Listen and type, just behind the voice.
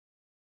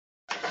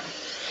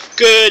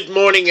Good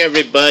morning,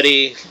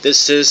 everybody.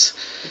 This is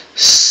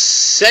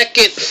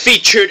second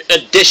featured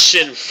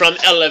edition from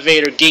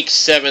Elevator Geek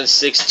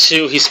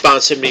 762. He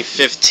sponsored me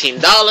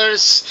 $15.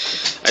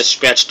 I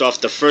scratched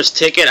off the first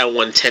ticket. I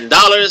won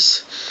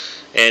 $10.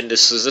 And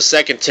this is the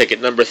second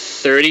ticket, number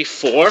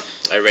 34.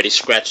 I already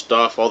scratched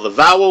off all the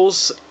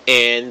vowels,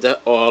 and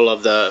all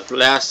of the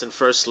last and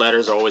first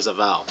letters are always a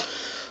vowel.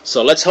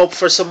 So let's hope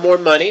for some more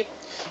money.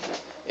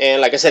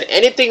 And like I said,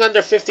 anything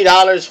under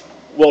 $50,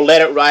 we'll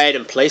let it ride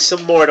and play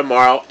some more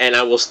tomorrow, and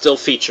I will still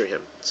feature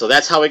him. So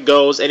that's how it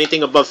goes.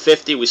 Anything above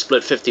 50, we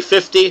split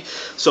 50-50.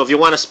 So if you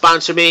want to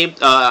sponsor me,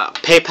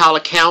 PayPal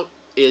account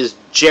is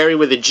Jerry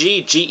with a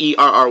G,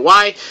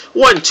 G-E-R-R-Y,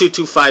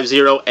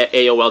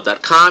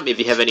 12250@AOL.com. If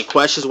you have any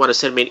questions, want to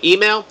send me an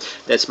email,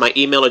 that's my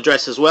email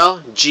address as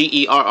well,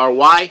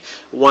 G-E-R-R-Y,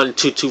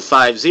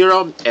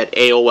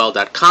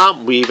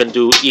 12250@AOL.com. We even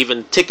do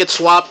ticket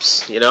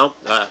swaps, you know.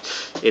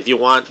 If you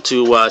want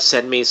to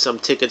send me some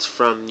tickets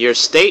from your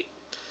state,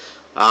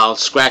 I'll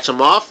scratch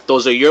them off.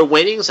 Those are your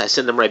winnings. I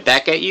send them right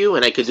back at you,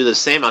 and I could do the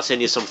same. I'll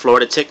send you some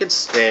Florida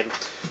tickets, and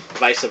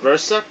vice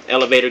versa.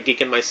 Elevator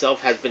Geek and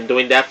myself has been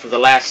doing that for the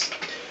last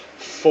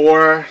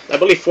 4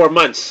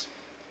 months.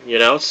 You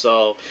know,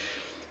 so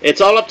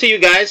it's all up to you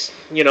guys.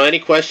 You know, any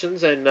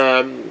questions, and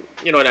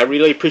you know, and I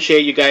really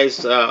appreciate you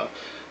guys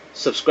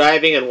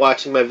subscribing and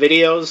watching my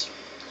videos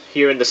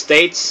here in the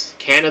States,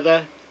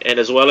 Canada, and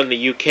as well in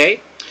the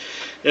UK.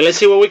 And let's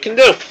see what we can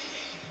do.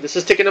 This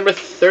is ticket number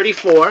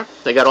 34.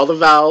 I got all the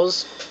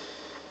vowels.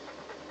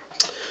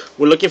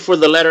 We're looking for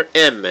the letter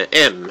M.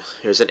 M.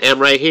 Here's an M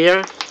right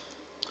here.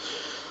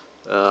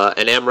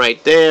 An M right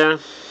there.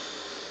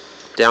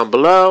 Down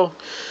below.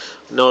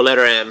 No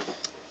letter M.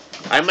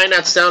 I might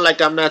not sound like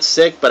I'm not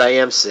sick, but I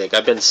am sick.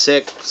 I've been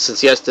sick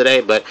since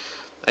yesterday, but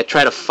I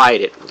try to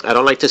fight it. I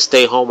don't like to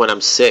stay home when I'm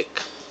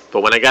sick.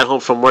 But when I got home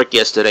from work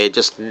yesterday, it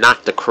just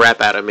knocked the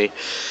crap out of me.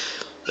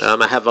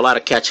 I have a lot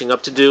of catching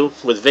up to do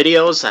with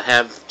videos. I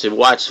have to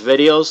watch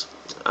videos.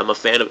 I'm a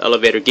fan of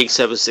Elevator Geek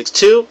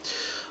 762,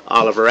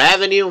 Oliver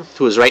Avenue,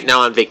 who is right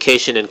now on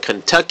vacation in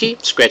Kentucky,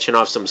 scratching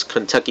off some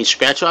Kentucky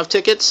scratch-off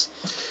tickets,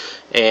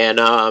 and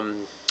a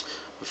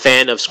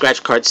fan of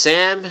Scratch Card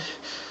Sam,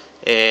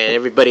 and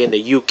everybody in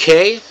the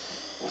UK,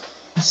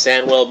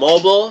 Sandwell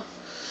Mobile,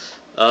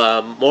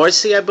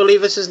 Morrissey, I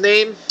believe is his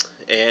name,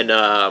 and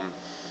a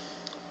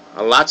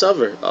lot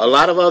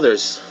of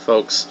others,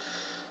 folks.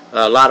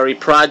 Lottery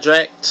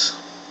Project.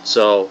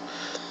 So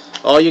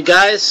all you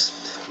guys,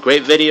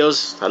 great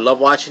videos. I love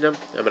watching them.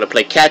 I'm gonna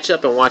play catch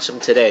up and watch them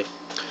today.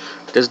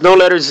 There's no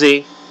letter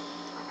Z.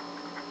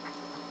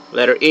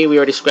 Letter E we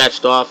already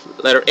scratched off.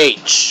 Letter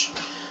H.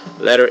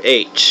 Letter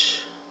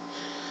H.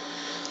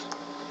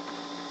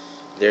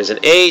 There's an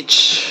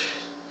H.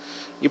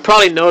 You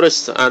probably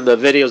noticed on the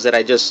videos that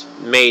I just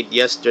made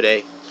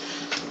yesterday,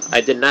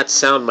 I did not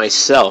sound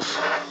myself.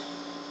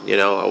 You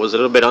know, I was a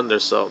little bit under,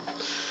 so,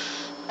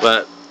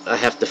 but I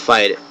have to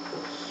fight it.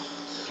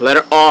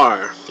 Letter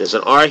R. There's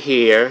an R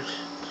here.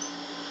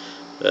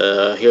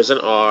 Here's an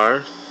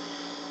R.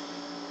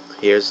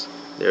 There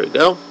we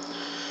go.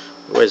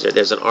 Where is it?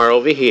 There's an R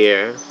over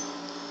here.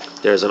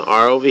 There's an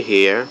R over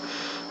here.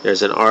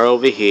 There's an R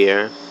over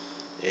here.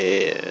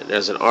 And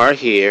there's an R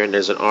here. And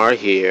there's an R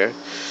here.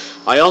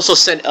 I also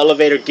sent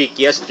Elevator Geek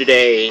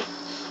yesterday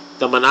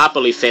the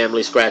Monopoly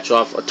family scratch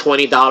off a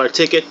 $20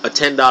 ticket, a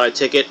 $10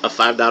 ticket, a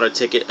 $5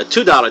 ticket, a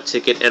 $2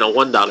 ticket, and a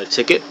 $1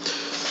 ticket,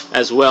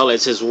 as well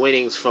as his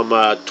winnings from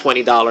a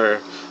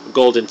 $20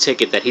 golden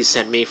ticket that he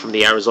sent me from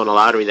the Arizona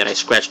Lottery that I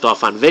scratched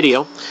off on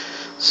video.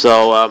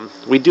 So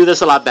we do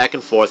this a lot back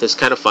and forth. It's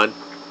kind of fun.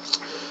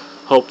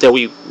 Hope that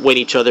we win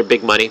each other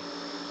big money.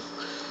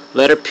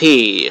 Letter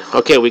P.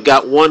 Okay, we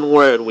got one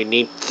word. We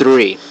need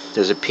 3.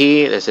 There's a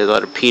P. There's a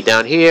letter P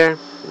down here.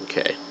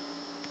 Okay.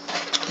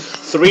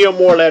 3 or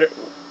more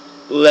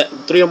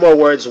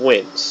words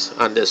wins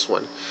on this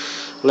one.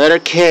 Letter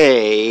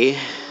K.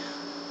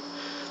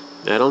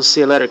 I don't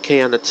see a letter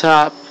K on the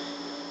top.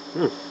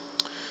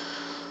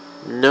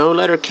 No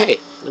letter K.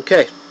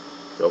 Okay.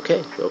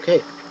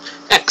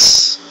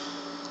 X.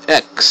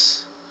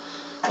 X.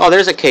 Oh,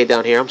 there's a K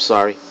down here. I'm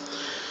sorry.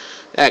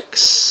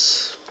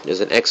 X.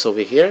 There's an X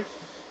over here.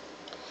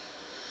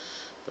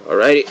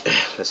 Alrighty.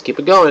 Let's keep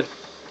it going.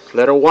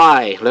 Letter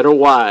Y. Letter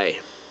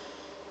Y.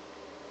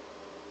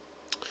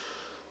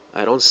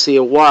 I don't see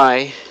a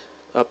Y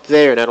up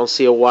there, and I don't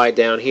see a Y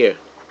down here.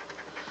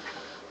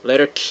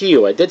 Letter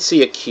Q. I did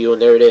see a Q, and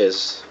there it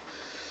is.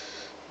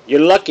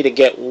 You're lucky to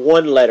get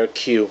one letter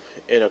Q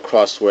in a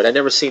crossword. I've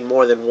never seen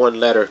more than one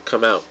letter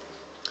come out.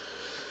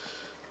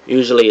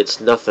 Usually it's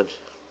nothing.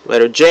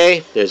 Letter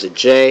J. There's a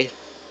J.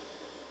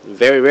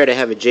 Very rare to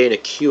have a J and a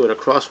Q in a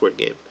crossword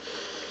game.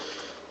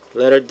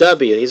 Letter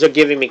W. These are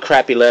giving me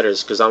crappy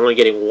letters because I'm only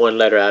getting one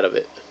letter out of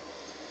it.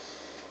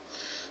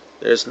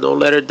 There's no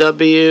letter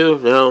W.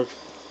 No.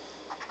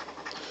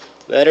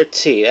 Letter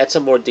T. That's a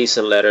more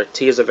decent letter.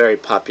 T is a very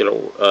popular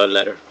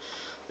letter.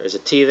 There's a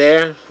T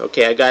there.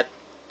 Okay, I got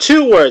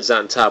 2 words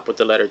on top with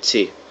the letter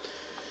T.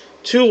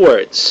 2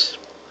 words.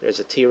 There's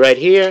a T right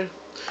here.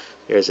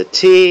 There's a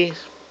T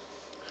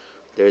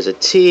There's a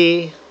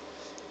T.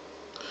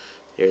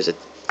 There's a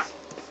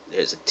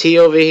T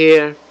over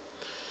here.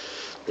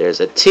 There's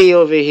a T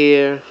over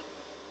here.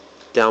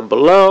 Down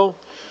below,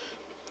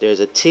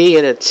 there's a T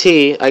and a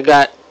T. I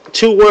got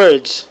two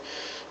words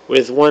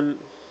with one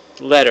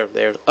letter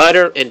there,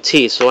 utter and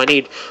T. So I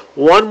need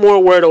one more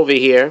word over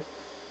here.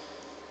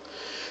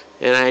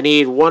 And I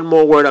need one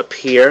more word up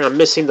here. I'm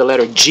missing the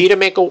letter G to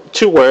make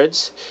two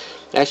words.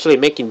 Actually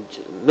missing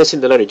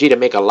the letter G to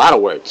make a lot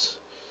of words.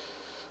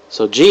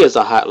 So G is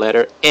a hot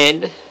letter.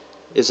 N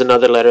is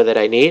another letter that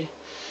I need.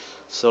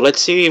 So let's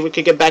see if we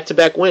could get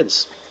back-to-back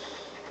wins.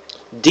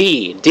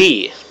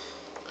 D.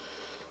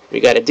 We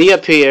got a D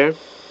up here.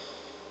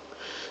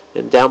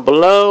 And down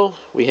below,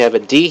 we have a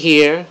D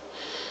here.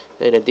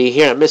 And a D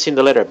here. I'm missing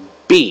the letter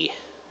B.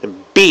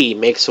 And B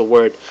makes a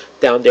word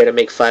down there to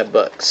make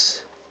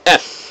 $5.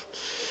 F.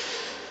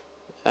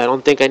 I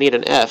don't think I need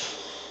an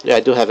F. Yeah, I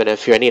do have an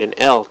F here. I need an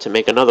L to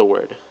make another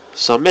word.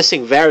 So I'm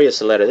missing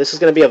various letters. This is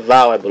going to be a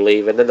vowel, I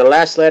believe. And then the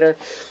last letter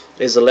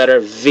is the letter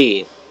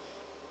V.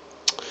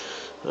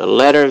 A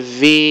letter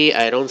V.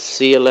 I don't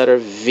see a letter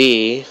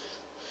V.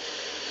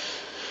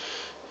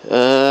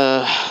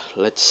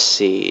 Let's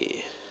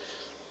see.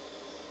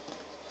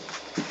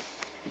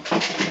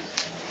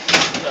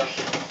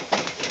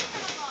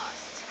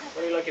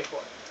 What are you looking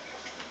for?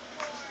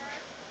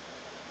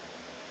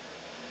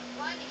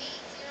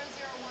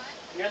 18001.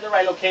 You're in the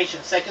right location.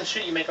 2nd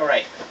Street, you make a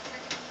right.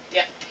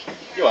 Yeah.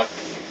 You're welcome.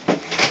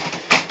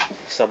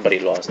 Somebody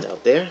lost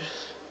out there.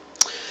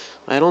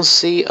 I don't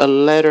see a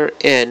letter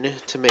N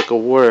to make a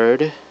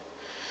word.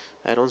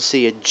 I don't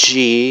see a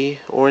G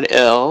or an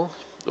L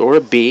or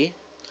a B.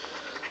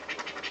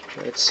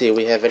 Let's see,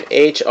 we have an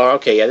HR.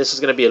 Okay, yeah, this is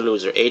going to be a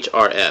loser.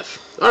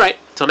 HRF. Alright,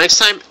 till next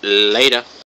time, later.